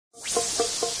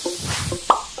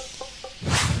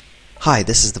Hi,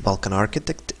 this is the Balkan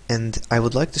Architect, and I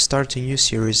would like to start a new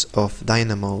series of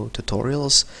Dynamo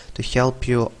tutorials to help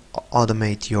you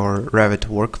automate your Revit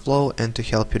workflow and to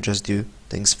help you just do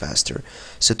things faster.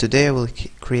 So today I will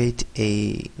create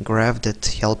a graph that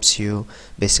helps you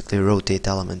basically rotate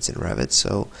elements in Revit.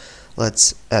 So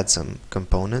let's add some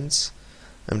components.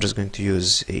 I'm just going to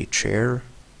use a chair.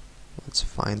 Let's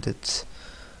find it.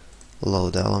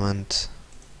 Load element.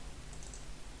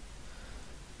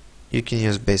 You can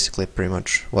use basically pretty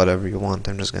much whatever you want.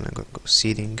 I'm just gonna go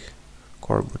seating,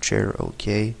 Corbo chair,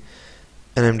 OK,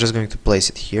 and I'm just going to place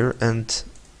it here. And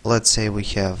let's say we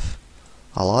have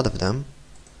a lot of them,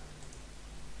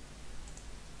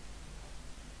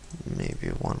 maybe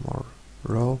one more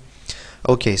row.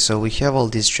 Okay, so we have all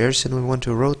these chairs and we want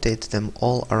to rotate them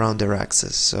all around their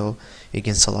axis. So you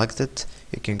can select it,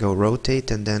 you can go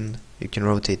rotate, and then you can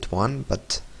rotate one,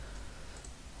 but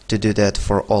to do that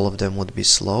for all of them would be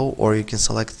slow, or you can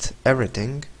select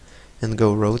everything and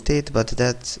go rotate, but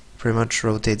that pretty much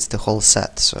rotates the whole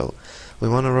set. So we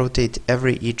want to rotate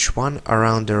each one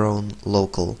around their own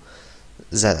local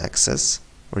z-axis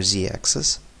or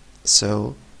z-axis.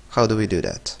 So how do we do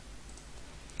that?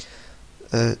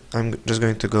 I'm just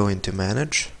going to go into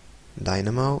Manage,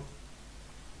 Dynamo,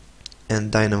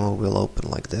 and Dynamo will open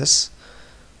like this.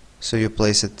 So you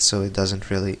place it so it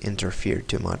doesn't really interfere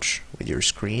too much with your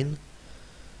screen.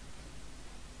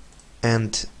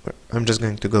 And I'm just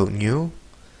going to go New,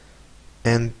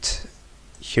 and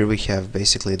here we have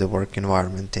basically the work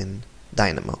environment in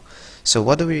Dynamo. So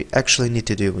what do we actually need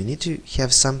to do? We need to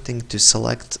have something to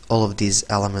select all of these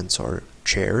elements, or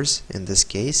chairs in this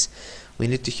case. We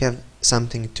need to have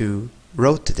something to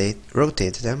rotate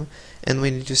them, and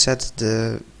we need to set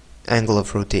the angle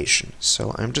of rotation.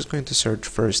 So I'm just going to search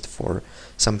first for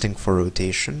something for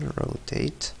rotation,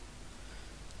 rotate.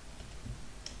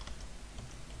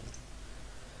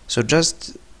 So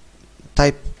just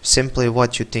type simply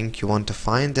what you think you want to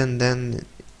find, and then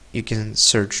you can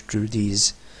search through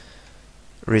these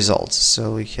results.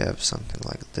 So we have something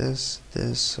like this,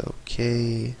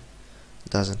 okay,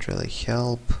 doesn't really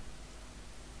help.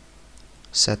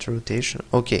 Set rotation,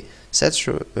 okay, set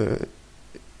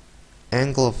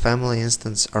angle of family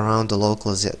instance around the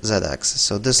local z-axis.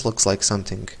 So this looks like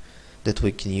something that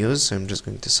we can use. So I'm just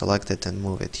going to select it and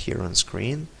move it here on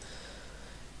screen.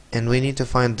 And we need to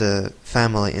find the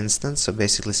family instance, so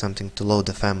basically something to load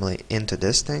the family into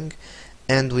this thing,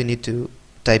 and we need to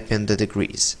type in the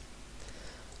degrees.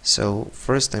 So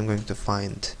first I'm going to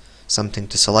find something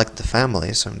to select the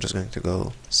family, so I'm just going to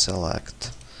go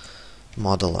select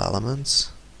model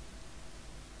elements.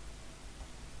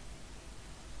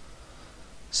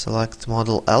 Select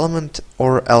model element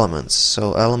or elements.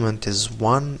 So element is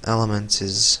 1, elements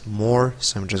is more,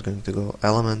 so I'm just going to go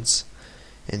elements,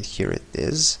 and here it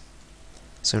is.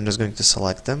 So I'm just going to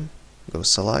select them, go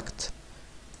select,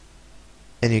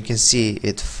 and you can see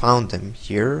it found them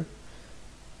here.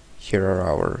 Here are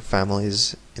our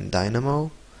families in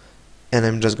Dynamo, and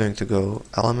I'm just going to go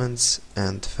elements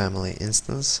and family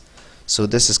instance. So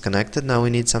this is connected. Now we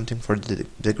need something for the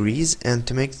degrees, and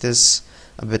to make this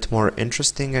a bit more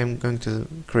interesting, I'm going to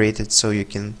create it so you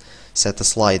can set a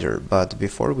slider. But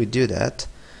before we do that,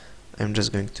 I'm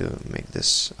just going to make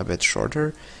this a bit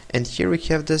shorter, and here we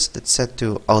have this that's set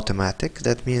to automatic.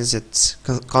 That means it's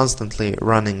constantly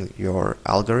running your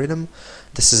algorithm.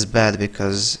 This is bad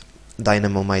because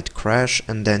Dynamo might crash,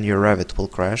 and then your Revit will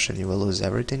crash and you will lose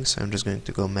everything. So I'm just going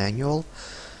to go manual.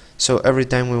 So every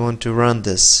time we want to run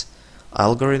this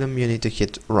algorithm, you need to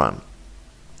hit run.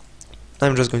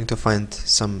 I'm just going to find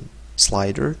some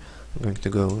slider. I'm going to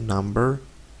go number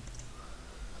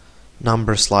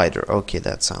slider. Okay,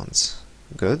 that sounds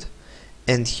good.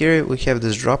 And here we have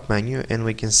this drop menu, and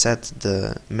we can set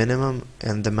the minimum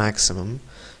and the maximum.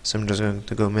 So I'm just going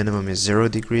to go minimum is 0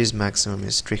 degrees, maximum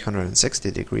is 360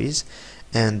 degrees,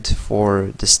 and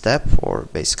for the step, or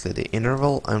basically the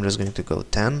interval, I'm just going to go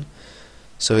 10,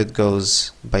 so it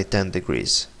goes by 10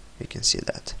 degrees. You can see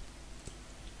that.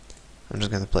 I'm just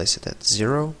going to place it at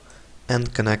 0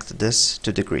 and connect this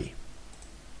to degree.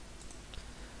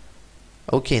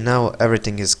 Okay, now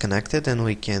everything is connected and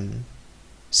we can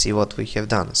see what we have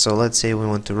done. So let's say we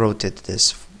want to rotate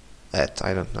this at,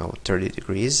 I don't know, 30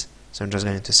 degrees. So I'm just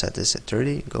going to set this at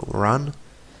 30, go run,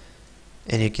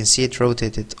 and you can see it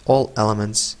rotated all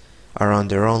elements around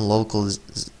their own local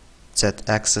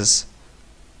z-axis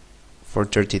for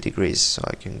 30 degrees. So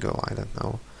I can go, I don't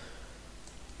know,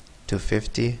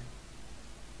 250.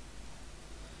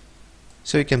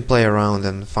 So you can play around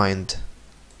and find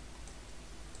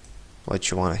what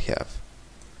you want to have.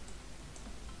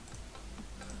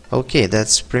 Okay,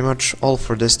 that's pretty much all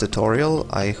for this tutorial.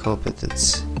 I hope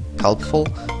it's helpful.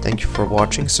 Thank you for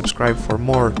watching. Subscribe for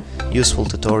more useful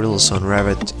tutorials on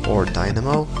Revit or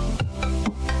Dynamo.